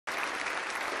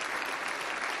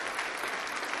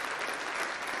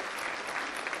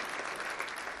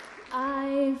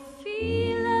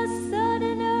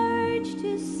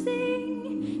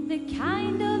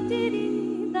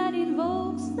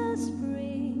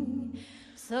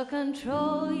So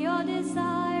control your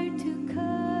desire to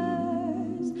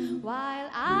curse while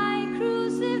I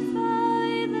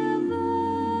crucify the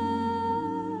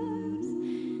verse.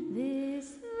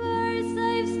 This verse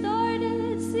I've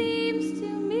started seems to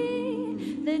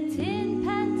me the tin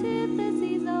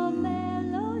antithesis of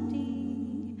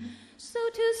melody. So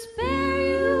to spare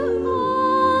you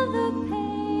all the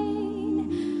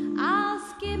pain, I'll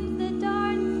skip the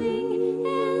darn thing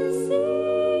and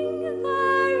sing the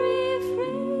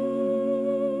refrain.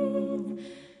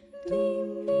 Me,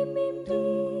 me, me, me,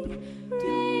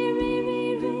 re, re, re,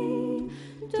 re,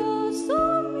 do, so,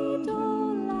 mi, do,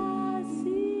 la,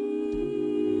 si.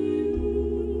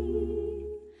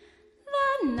 The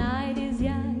night is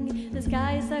young, the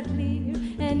skies are clear,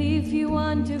 and if you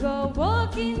want to go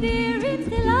walking, dear, it's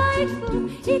delightful,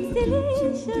 it's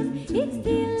delicious, it's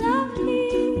lovely.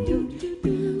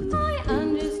 I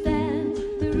understand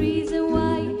the reason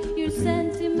why you're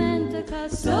sentimental,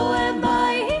 'cause so am I.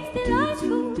 It's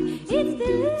delightful, it's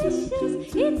delicious,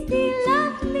 it's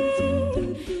lovely.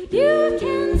 You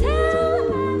can tell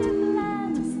at a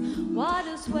glance what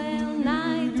a swell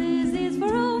night this is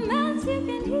for romance. You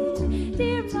can hear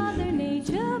dear Mother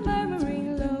Nature murmuring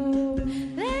low.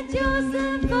 Let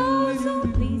yourself go, so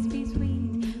please be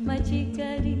sweet, my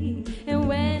chickadee. And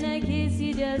when I kiss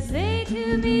you, just say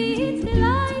to me, it's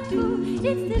delightful,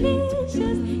 it's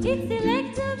delicious, it's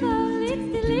delectable, it's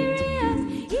delirious,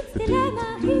 it's dilemma,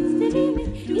 it's the limit,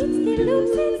 it's the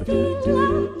loose, it's the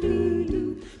lovely.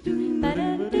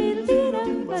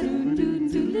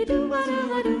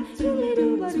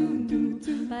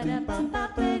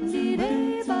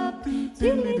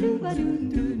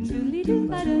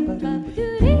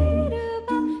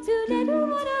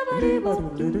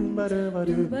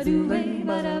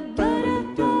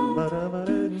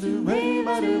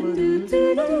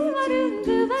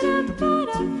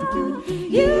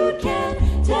 You can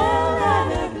tell at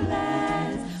a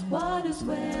glance what a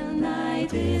swell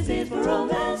night is it for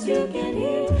romance. You can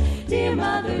hear dear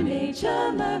Mother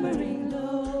Nature murmuring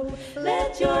low.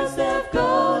 Let yourself go,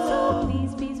 so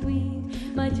please be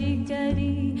sweet, my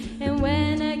chickadee. And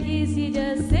when I kiss you,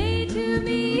 just say to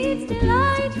me, it's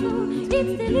delightful,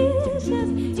 it's delicious,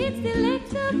 it's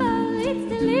delectable, it's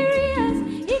delirious,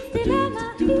 it's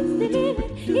dilemma, it's the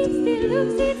limit, it's the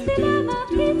loose, it's dilemma,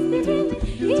 it's the limit,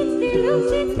 it's the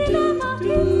loose, it's dilemma,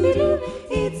 it's